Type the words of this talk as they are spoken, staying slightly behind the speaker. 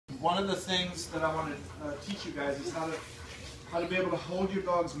one of the things that I want to teach you guys is how to be able to hold your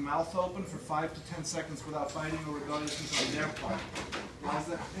dog's mouth open for 5 to 10 seconds without biting or rebelliousness on their part. Why is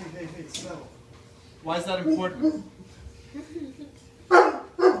that? Hey, settle. Why is that important?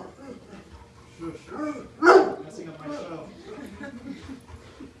 Messing up my show.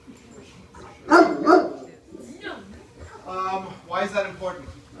 Why is that important?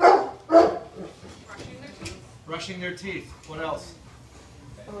 Brushing their teeth. What else?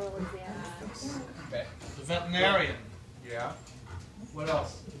 The veterinarian. Yeah. What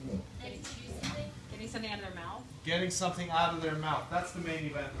else? Getting something out of their mouth. Getting something out of their mouth. That's the main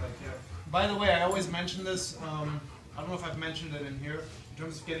event right there. By the way, I always mention this. I don't know if I've mentioned it in here. In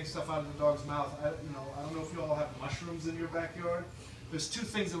terms of getting stuff out of the dog's mouth, I don't know if you all have mushrooms in your backyard. There's two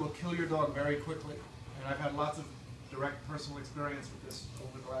things that will kill your dog very quickly, and I've had lots of direct personal experience with this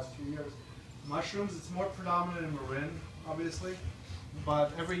over the last few years. Mushrooms, it's more predominant in Marin, obviously,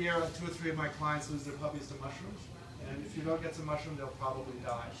 but every year 2 or 3 of my clients lose their puppies to mushrooms, and if your dog gets a mushroom, they'll probably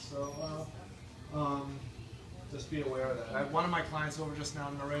die. So just be aware of that. I had one of my clients over just now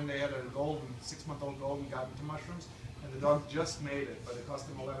in Marin. They had a 6-month-old golden, got into mushrooms, and the dog just made it, but it cost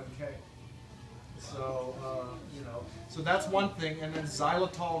him $11K. So, so that's one thing. And then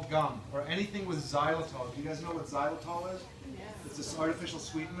xylitol gum, or anything with xylitol. Do you guys know what xylitol is? Yeah. It's this artificial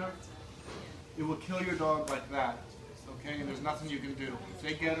sweetener. It will kill your dog like that, okay? And there's nothing you can do. If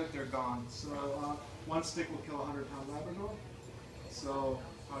they get it, they're gone. So one stick will kill a 100-pound Labrador. So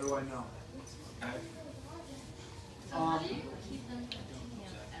how do I know? Okay. So how do you keep them from picking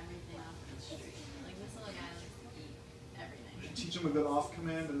up everything off the street? Like this little guy likes to eat everything. You should teach them a good off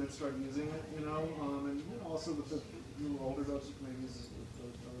command and then start using it, and also with the little older dogs, you can maybe use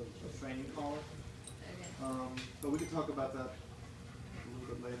a training collar. Okay. But we can talk about that a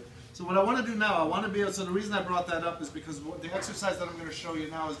little bit later. So what I want to do now, I want to be able, so the reason I brought that up is because the exercise that I'm going to show you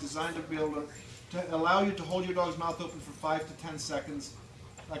now is designed to be able to allow you to hold your dog's mouth open for 5 to 10 seconds,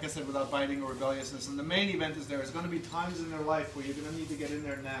 like I said, without biting or rebelliousness. And the main event is there's going to be times in their life where you're going to need to get in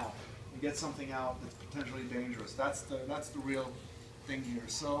there now and get something out that's potentially dangerous. That's the real thing here.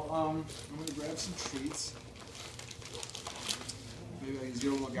 So I'm going to grab some treats. Maybe I use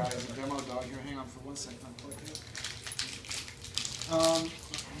your little guy as a demo dog here. Hang on for 1 second.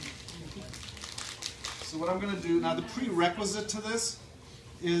 So what I'm going to do, now the prerequisite to this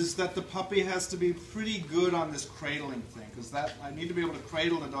is that the puppy has to be pretty good on this cradling thing, because I need to be able to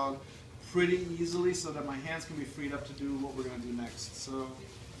cradle the dog pretty easily so that my hands can be freed up to do what we're going to do next. So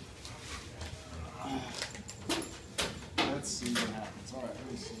let's see what happens. All right,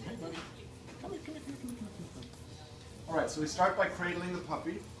 let me see. Hey, buddy. Come here. All right, so we start by cradling the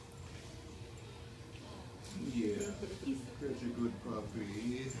puppy. Yeah, that's a good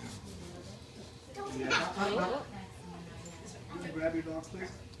puppy. Yeah. Can you grab your dog,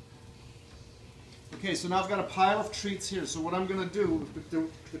 please? Okay, so now I've got a pile of treats here. So what I'm going to do,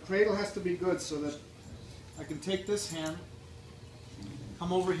 the cradle has to be good so that I can take this hand,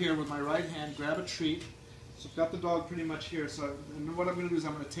 come over here with my right hand, grab a treat. So I've got the dog pretty much here. So and what I'm going to do is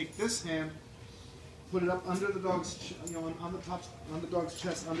I'm going to take this hand, put it up under the dog's, on the dog's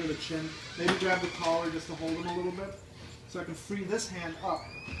chest, under the chin. Maybe grab the collar just to hold him a little bit, so I can free this hand up.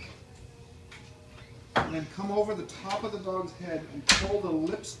 And then come over the top of the dog's head and pull the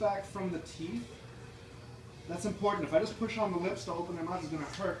lips back from the teeth. That's important. If I just push on the lips to open their mouth, it's going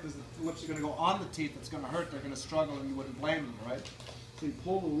to hurt because the lips are going to go on the teeth. It's going to hurt. They're going to struggle, and you wouldn't blame them, right? So you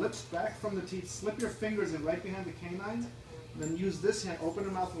pull the lips back from the teeth, slip your fingers in right behind the canines, and then use this hand, open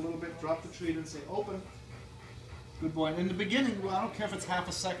their mouth a little bit, drop the treat, and say, open. Good boy. And in the beginning, well, I don't care if it's half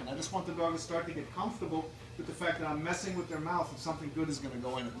a second. I just want the dog to start to get comfortable with the fact that I'm messing with their mouth and something good is going to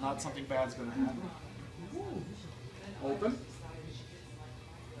go in it, not something bad is going to happen. Open.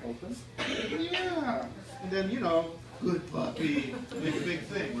 Open. Yeah. And then, good puppy. Make a big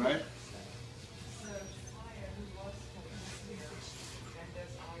thing, right?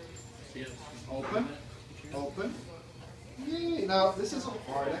 Open. Open. Yay. Now, this is a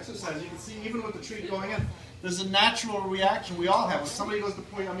hard exercise. You can see, even with the treat going in, there's a natural reaction we all have. When somebody goes to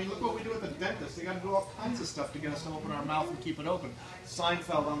point, look what we do at the dentist. They got to do all kinds of stuff to get us to open our mouth and keep it open.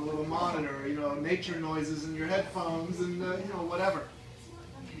 Seinfeld on the little monitor, nature noises in your headphones, and whatever.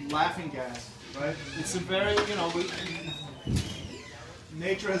 Laughing gas, right? It's a very,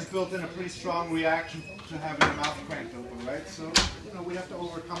 nature has built in a pretty strong reaction to having your mouth cranked open, right? So, we have to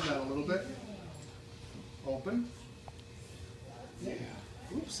overcome that a little bit. Open. Yeah.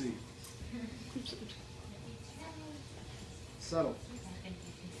 Oopsie. Settle.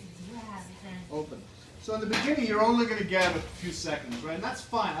 Open. So in the beginning, you're only going to get a few seconds, right? And that's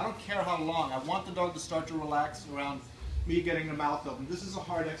fine. I don't care how long. I want the dog to start to relax around me getting the mouth open. This is a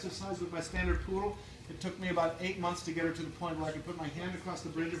hard exercise with my standard poodle. It took me about 8 months to get her to the point where I could put my hand across the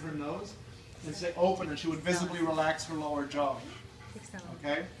bridge of her nose and say open, and she would visibly relax her lower jaw.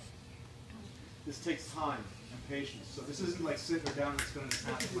 Okay? This takes time and patience. So this isn't like sitting her down and it's going to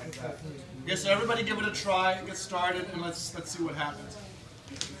happen like that. Okay, so everybody give it a try, get started, and let's see what happens.